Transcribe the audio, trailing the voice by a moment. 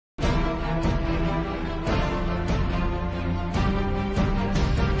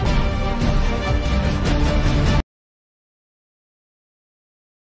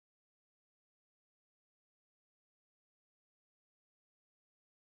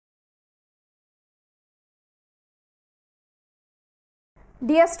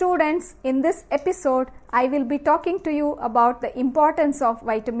Dear students, in this episode, I will be talking to you about the importance of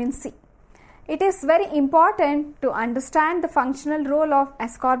vitamin C. It is very important to understand the functional role of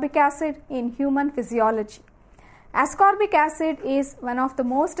ascorbic acid in human physiology. Ascorbic acid is one of the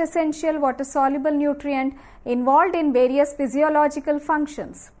most essential water-soluble nutrient involved in various physiological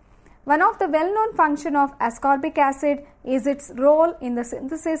functions. One of the well-known functions of ascorbic acid is its role in the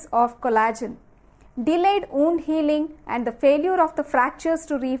synthesis of collagen. Delayed wound healing and the failure of the fractures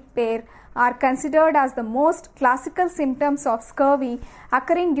to repair are considered as the most classical symptoms of scurvy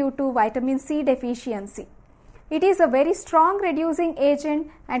occurring due to vitamin C deficiency. It is a very strong reducing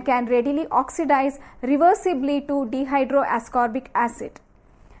agent and can readily oxidize reversibly to dehydroascorbic acid.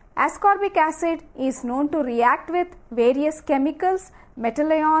 Ascorbic acid is known to react with various chemicals,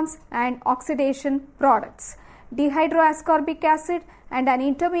 metal ions and oxidation products. Dehydroascorbic acid and an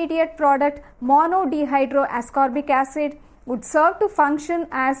intermediate product, monodehydroascorbic acid, would serve to function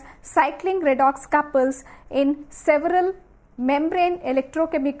as cycling redox couples in several membrane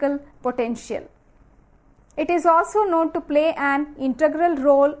electrochemical potential. It is also known to play an integral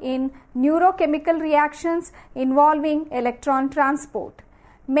role in neurochemical reactions involving electron transport.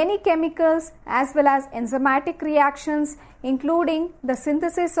 Many chemicals as well as enzymatic reactions, including the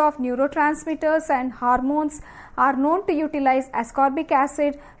synthesis of neurotransmitters and hormones, are known to utilize ascorbic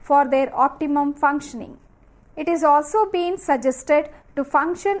acid for their optimum functioning. It is also been suggested to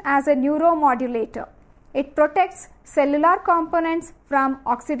function as a neuromodulator. It protects cellular components from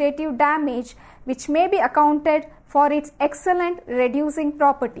oxidative damage, which may be accounted for its excellent reducing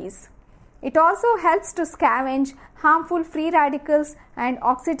properties. It also helps to scavenge harmful free radicals and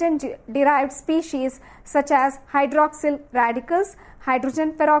oxygen-derived species such as hydroxyl radicals,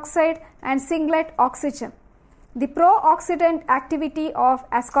 hydrogen peroxide and singlet oxygen. The pro-oxidant activity of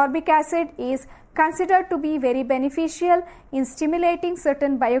ascorbic acid is considered to be very beneficial in stimulating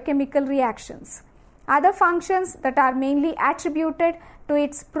certain biochemical reactions. Other functions that are mainly attributed to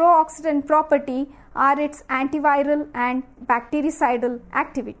its pro-oxidant property are its antiviral and bactericidal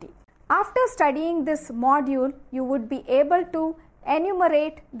activity. After studying this module, you would be able to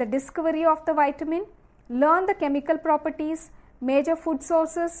enumerate the discovery of the vitamin, learn the chemical properties, major food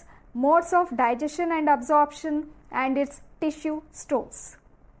sources, modes of digestion and absorption, and its tissue stores.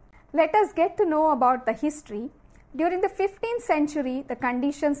 Let us get to know about the history. During the 15th century, the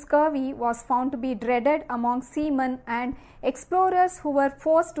condition scurvy was found to be dreaded among seamen and explorers who were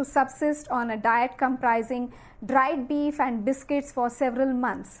forced to subsist on a diet comprising dried beef and biscuits for several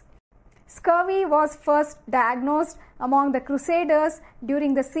months. Scurvy was first diagnosed among the Crusaders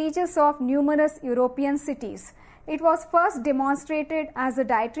during the sieges of numerous European cities. It was first demonstrated as a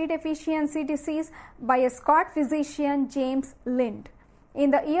dietary deficiency disease by a Scotch physician, James Lind.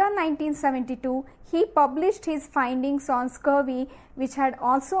 In the year 1972, he published his findings on scurvy, which had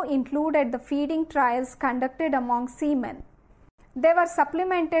also included the feeding trials conducted among seamen. They were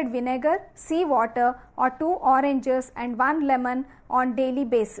supplemented vinegar, seawater, or 2 oranges and 1 lemon on daily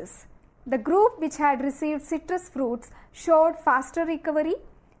basis. The group which had received citrus fruits showed faster recovery.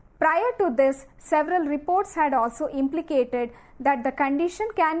 Prior to this, several reports had also implicated that the condition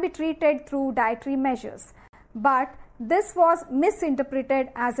can be treated through dietary measures, but this was misinterpreted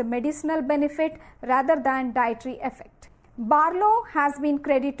as a medicinal benefit rather than dietary effect. Barlow has been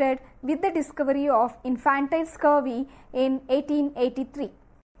credited with the discovery of infantile scurvy in 1883.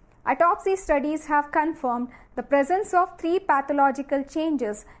 Autopsy studies have confirmed the presence of 3 pathological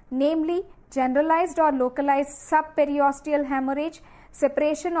changes, namely generalized or localized subperiosteal hemorrhage,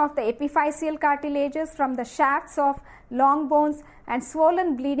 separation of the epiphyseal cartilages from the shafts of long bones, and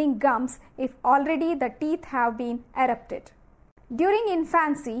swollen bleeding gums if already the teeth have been erupted. During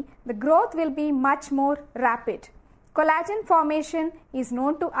infancy, the growth will be much more rapid. Collagen formation is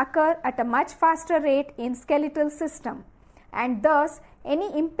known to occur at a much faster rate in skeletal system, and thus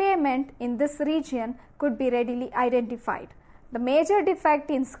any impairment in this region could be readily identified. The major defect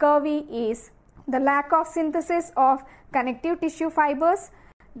in scurvy is the lack of synthesis of connective tissue fibers.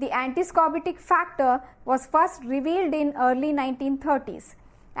 The antiscorbutic factor was first revealed in early 1930s.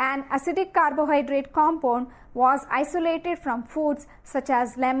 An acidic carbohydrate compound was isolated from foods such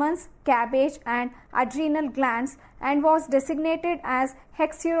as lemons, cabbage and adrenal glands and was designated as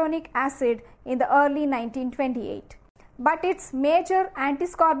hexuronic acid in the early 1928. But its major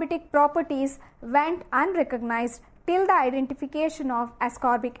antiscorbutic properties went unrecognized till the identification of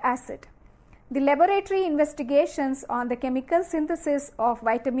ascorbic acid. The laboratory investigations on the chemical synthesis of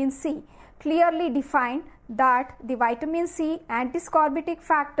vitamin C clearly define that the vitamin C antiscorbutic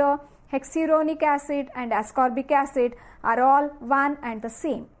factor, hexuronic acid and ascorbic acid are all one and the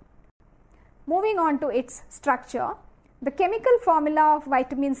same. Moving on to its structure, The chemical formula of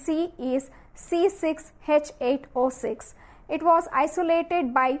vitamin C is C6H8O6. It was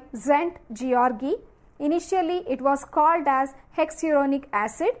isolated by Zent Georgi. Initially, it was called as hexuronic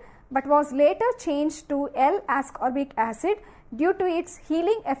acid, but was later changed to L-ascorbic acid due to its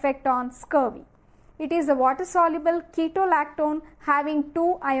healing effect on scurvy. It is a water-soluble ketolactone having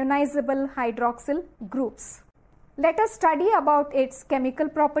two ionizable hydroxyl groups. Let us study about its chemical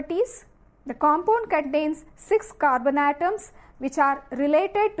properties. The compound contains 6 carbon atoms which are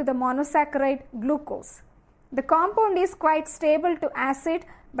related to the monosaccharide glucose. The compound is quite stable to acid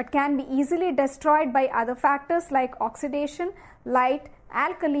but can be easily destroyed by other factors like oxidation, light,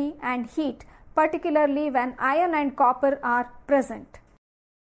 alkali and heat, particularly when iron and copper are present.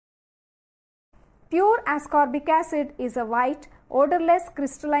 Pure ascorbic acid is a white, odorless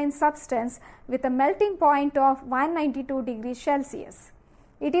crystalline substance with a melting point of 192 degrees Celsius.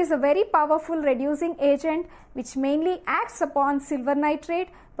 It is a very powerful reducing agent which mainly acts upon silver nitrate,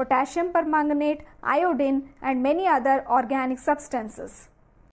 potassium permanganate, iodine and many other organic substances.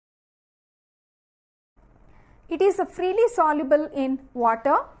 It is freely soluble in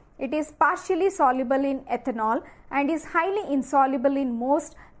water. It is partially soluble in ethanol and is highly insoluble in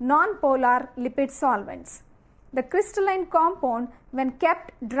most non-polar lipid solvents. The crystalline compound, when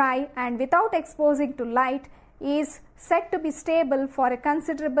kept dry and without exposing to light, is said to be stable for a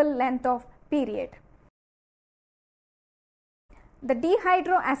considerable length of period. The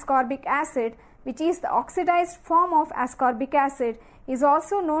dehydroascorbic acid, which is the oxidized form of ascorbic acid, is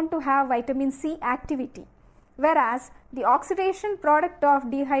also known to have vitamin C activity, whereas the oxidation product of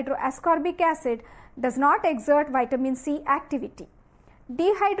dehydroascorbic acid does not exert vitamin C activity.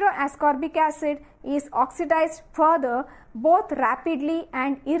 Dehydroascorbic acid is oxidized further both rapidly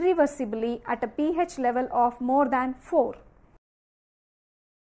and irreversibly at a pH level of more than 4.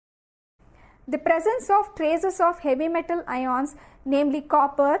 The presence of traces of heavy metal ions, namely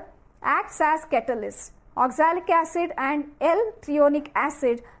copper, acts as catalyst. Oxalic acid and L-threonic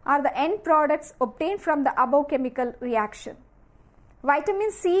acid are the end products obtained from the above chemical reaction.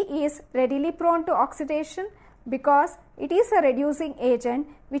 Vitamin C is readily prone to oxidation because it is a reducing agent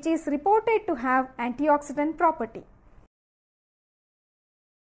which is reported to have antioxidant property.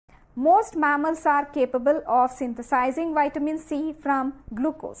 Most mammals are capable of synthesizing vitamin C from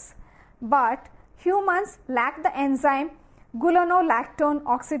glucose, but humans lack the enzyme gulonolactone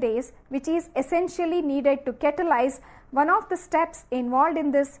oxidase, which is essentially needed to catalyze one of the steps involved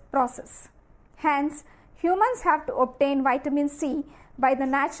in this process. Hence, humans have to obtain vitamin C by the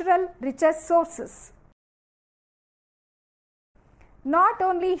natural richest sources. Not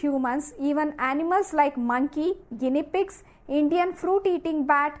only humans, even animals like monkey, guinea pigs, Indian fruit-eating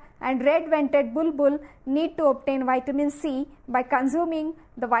bat and red-vented bulbul need to obtain vitamin C by consuming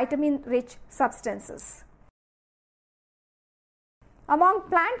the vitamin-rich substances. Among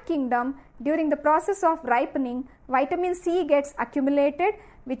plant kingdom, during the process of ripening, vitamin C gets accumulated,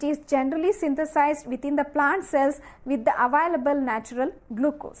 which is generally synthesized within the plant cells with the available natural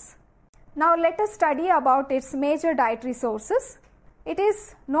glucose. Now let us study about its major dietary sources. It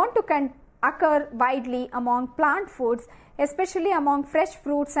is known to occur widely among plant foods, especially among fresh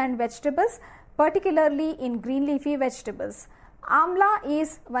fruits and vegetables, particularly in green leafy vegetables. Amla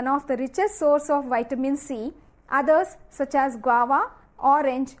is one of the richest source of vitamin C. Others such as guava,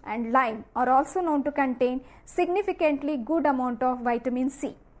 orange and lime are also known to contain significantly good amount of vitamin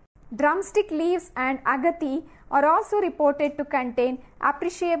C. Drumstick leaves and agati are also reported to contain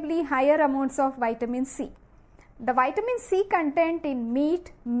appreciably higher amounts of vitamin C. The vitamin C content in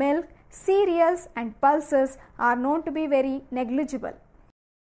meat, milk, cereals and pulses are known to be very negligible.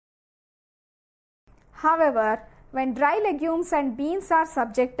 However, when dry legumes and beans are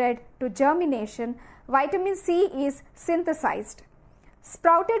subjected to germination, vitamin C is synthesized.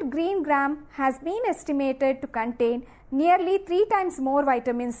 Sprouted green gram has been estimated to contain nearly 3 times more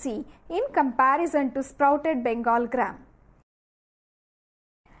vitamin C in comparison to sprouted Bengal gram.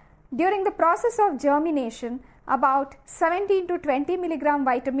 During the process of germination, about 17 to 20 mg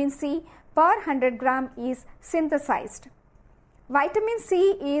vitamin C per 100 gram is synthesized. Vitamin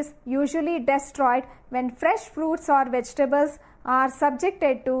C is usually destroyed when fresh fruits or vegetables are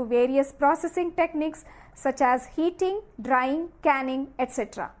subjected to various processing techniques such as heating, drying, canning,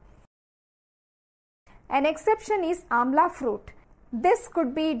 etc. An exception is amla fruit. This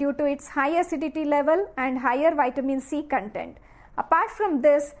could be due to its high acidity level and higher vitamin C content. Apart from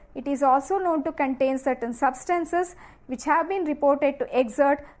this, it is also known to contain certain substances which have been reported to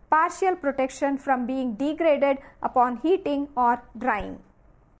exert partial protection from being degraded upon heating or drying.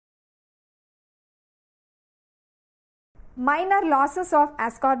 Minor losses of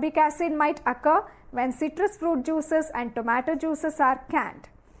ascorbic acid might occur when citrus fruit juices and tomato juices are canned.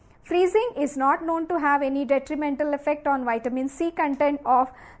 Freezing is not known to have any detrimental effect on vitamin C content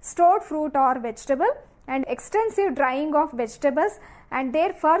of stored fruit or vegetable, and extensive drying of vegetables and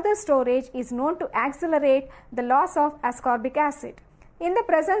their further storage is known to accelerate the loss of ascorbic acid. In the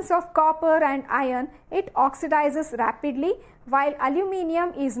presence of copper and iron, it oxidizes rapidly, while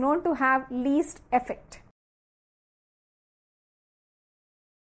aluminium is known to have least effect.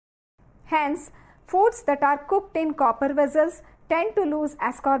 Hence, foods that are cooked in copper vessels tend to lose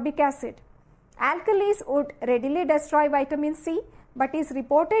ascorbic acid. Alkalis would readily destroy vitamin C, but is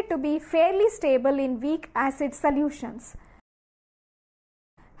reported to be fairly stable in weak acid solutions.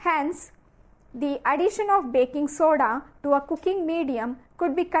 Hence, the addition of baking soda to a cooking medium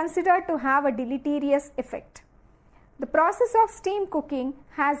could be considered to have a deleterious effect. The process of steam cooking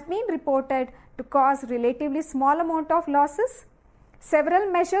has been reported to cause relatively small amount of losses.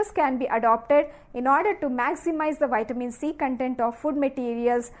 Several measures can be adopted in order to maximize the vitamin C content of food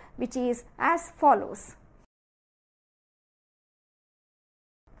materials, which is as follows.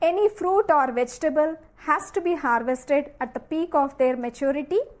 Any fruit or vegetable has to be harvested at the peak of their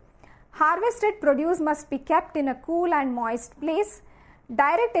maturity. Harvested produce must be kept in a cool and moist place.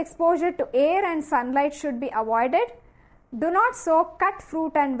 Direct exposure to air and sunlight should be avoided. Do not soak cut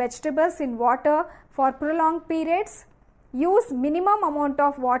fruit and vegetables in water for prolonged periods. Use minimum amount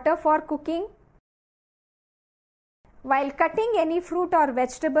of water for cooking. While cutting any fruit or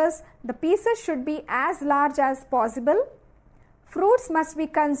vegetables, the pieces should be as large as possible. Fruits must be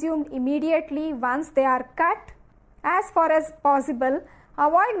consumed immediately once they are cut. As far as possible,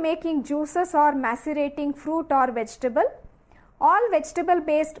 avoid making juices or macerating fruit or vegetable. All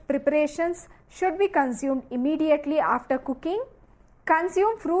vegetable-based preparations should be consumed immediately after cooking.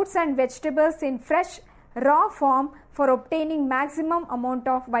 Consume fruits and vegetables in fresh, raw form for obtaining maximum amount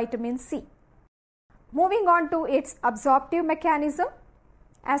of vitamin C. Moving on to its absorptive mechanism.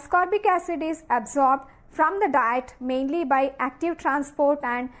 Ascorbic acid is absorbed from the diet mainly by active transport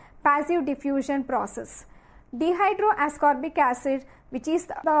and passive diffusion process. Dehydroascorbic acid, which is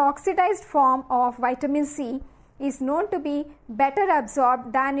the oxidized form of vitamin C, is known to be better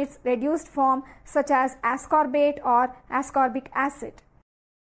absorbed than its reduced form such as ascorbate or ascorbic acid.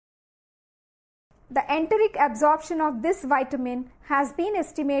 The enteric absorption of this vitamin has been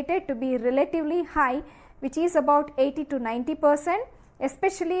estimated to be relatively high, which is about 80 to 90%,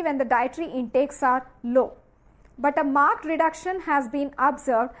 especially when the dietary intakes are low. But a marked reduction has been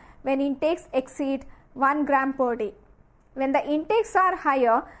observed when intakes exceed 1 gram per day. When the intakes are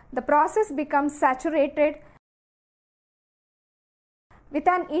higher, the process becomes saturated. With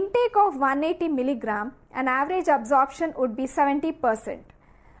an intake of 180 mg, an average absorption would be 70%.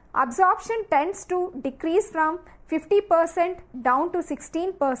 Absorption tends to decrease from 50% down to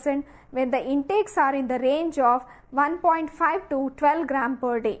 16% when the intakes are in the range of 1.5 to 12 gram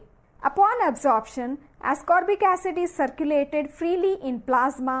per day. Upon absorption, ascorbic acid is circulated freely in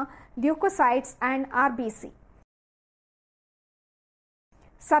plasma, leukocytes and RBC.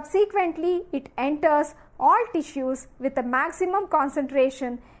 Subsequently, it enters all tissues with a maximum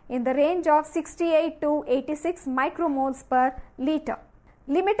concentration in the range of 68 to 86 micromoles per liter.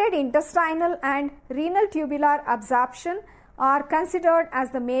 Limited intestinal and renal tubular absorption are considered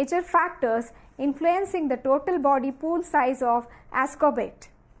as the major factors influencing the total body pool size of ascorbate.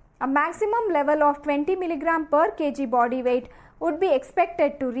 A maximum level of 20 mg per kg body weight would be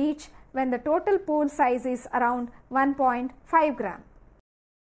expected to reach when the total pool size is around 1.5 gram.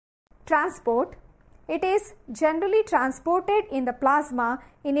 Transport. It is generally transported in the plasma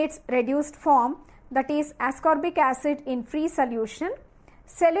in its reduced form, that is ascorbic acid in free solution.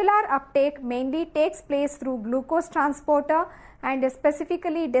 Cellular uptake mainly takes place through glucose transporter and a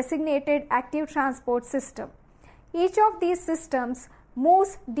specifically designated active transport system. Each of these systems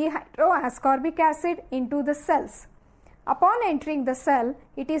moves dehydroascorbic acid into the cells. Upon entering the cell,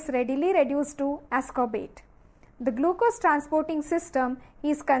 it is readily reduced to ascorbate. The glucose transporting system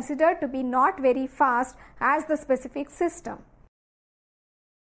is considered to be not very fast as the specific system.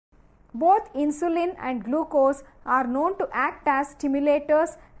 Both insulin and glucose are known to act as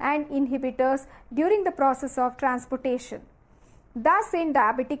stimulators and inhibitors during the process of transportation. Thus, in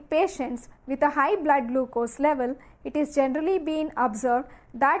diabetic patients with a high blood glucose level, it is generally been observed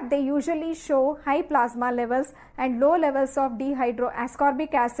that they usually show high plasma levels and low levels of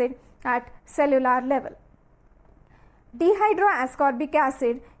dehydroascorbic acid at cellular level. Dehydroascorbic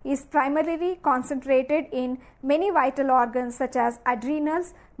acid is primarily concentrated in many vital organs such as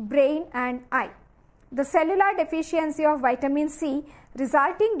adrenals, brain and eye. The cellular deficiency of vitamin C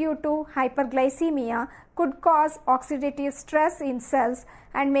resulting due to hyperglycemia could cause oxidative stress in cells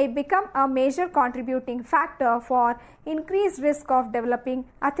and may become a major contributing factor for increased risk of developing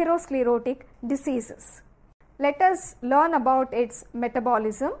atherosclerotic diseases. Let us learn about its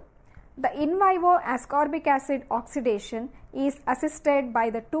metabolism. The in vivo ascorbic acid oxidation is assisted by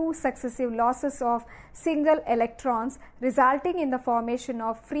the two successive losses of single electrons resulting in the formation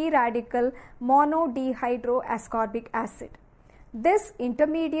of free radical monodehydroascorbic acid. This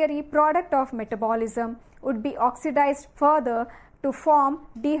intermediary product of metabolism would be oxidized further to form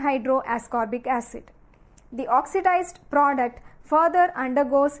dehydroascorbic acid. The oxidized product further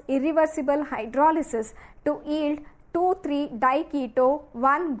undergoes irreversible hydrolysis to yield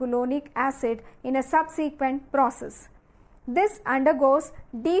 2,3-diketo-1-gulonic acid in a subsequent process. This undergoes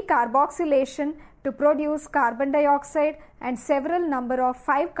decarboxylation to produce carbon dioxide and several number of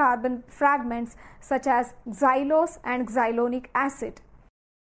 5-carbon fragments such as xylose and xylonic acid.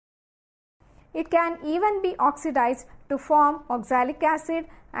 It can even be oxidized to form oxalic acid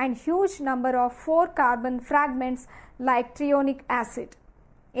and huge number of 4-carbon fragments like threonic acid.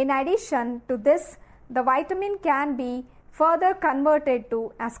 In addition to this, the vitamin can be further converted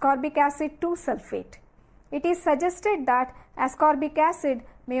to ascorbic acid 2-sulfate. It is suggested that ascorbic acid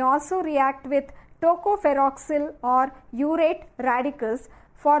may also react with tocopheroxyl or urate radicals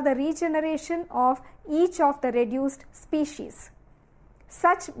for the regeneration of each of the reduced species.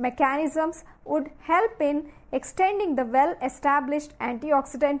 Such mechanisms would help in extending the well-established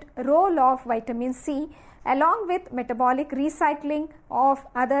antioxidant role of vitamin C along with metabolic recycling of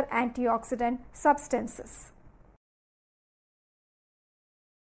other antioxidant substances.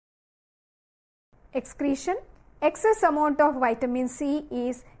 Excretion. Excess amount of vitamin C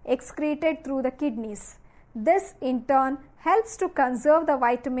is excreted through the kidneys. This in turn helps to conserve the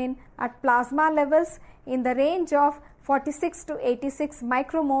vitamin at plasma levels in the range of 46 to 86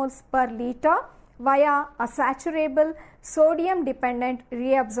 micromoles per liter via a saturable sodium dependent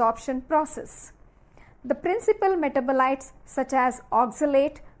reabsorption process. The principal metabolites such as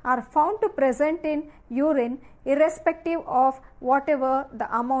oxalate are found to present in urine irrespective of whatever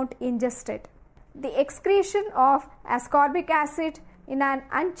the amount ingested. The excretion of ascorbic acid in an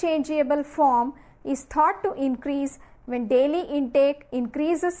unchangeable form is thought to increase when daily intake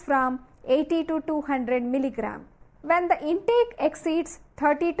increases from 80 to 200 mg. When the intake exceeds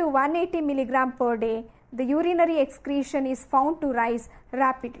 30 to 180 mg per day, the urinary excretion is found to rise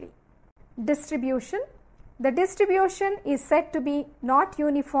rapidly. Distribution. The distribution is said to be not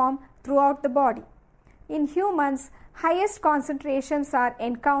uniform throughout the body. In humans, highest concentrations are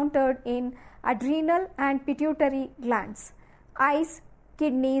encountered in adrenal and pituitary glands. Eyes,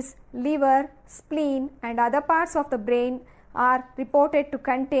 kidneys, liver, spleen and other parts of the brain are reported to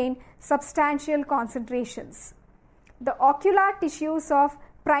contain substantial concentrations. The ocular tissues of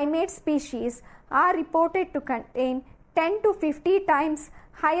primate species are reported to contain 10 to 50 times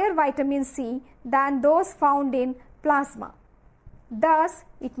higher vitamin C than those found in plasma. Thus,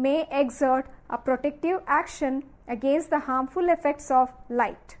 it may exert a protective action against the harmful effects of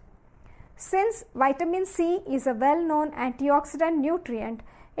light. Since vitamin C is a well-known antioxidant nutrient,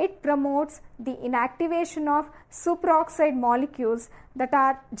 it promotes the inactivation of superoxide molecules that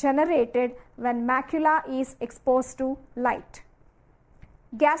are generated when macula is exposed to light.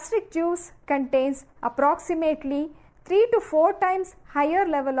 Gastric juice contains approximately 3 to 4 times higher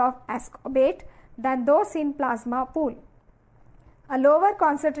level of ascorbate than those in plasma pool. A lower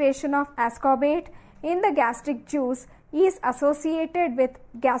concentration of ascorbate in the gastric juice is associated with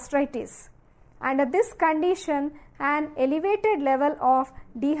gastritis. Under this condition, an elevated level of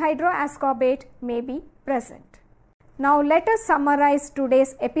dehydroascorbate may be present. Now let us summarize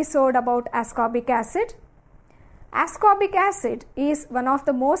today's episode about ascorbic acid. Ascorbic acid is one of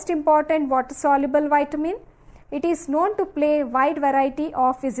the most important water-soluble vitamin. It is known to play a wide variety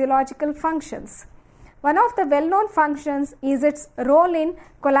of physiological functions. One of the well-known functions is its role in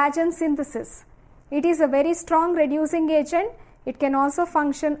collagen synthesis. It is a very strong reducing agent. It can also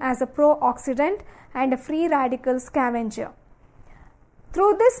function as a pro-oxidant and a free radical scavenger.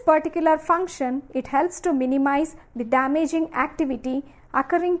 Through this particular function, it helps to minimize the damaging activity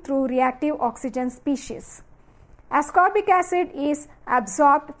occurring through reactive oxygen species. Ascorbic acid is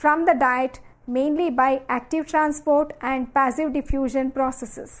absorbed from the diet mainly by active transport and passive diffusion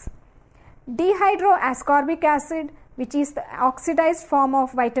processes. Dehydroascorbic acid, which is the oxidized form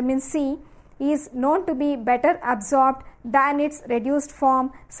of vitamin C, is known to be better absorbed than its reduced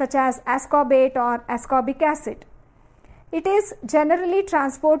form such as ascorbate or ascorbic acid. It is generally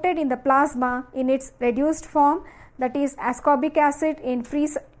transported in the plasma in its reduced form, that is ascorbic acid in free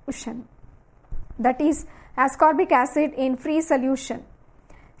solution. that is ascorbic acid in free solution.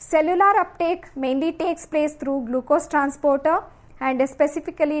 Cellular uptake mainly takes place through glucose transporter and a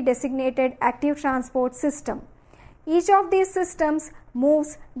specifically designated active transport system. Each of these systems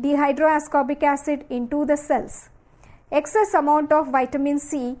moves dehydroascorbic acid into the cells. Excess amount of vitamin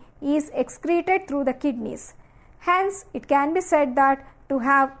C is excreted through the kidneys. Hence, it can be said that to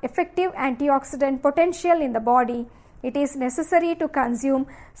have effective antioxidant potential in the body, it is necessary to consume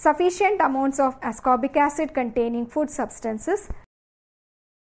sufficient amounts of ascorbic acid containing food substances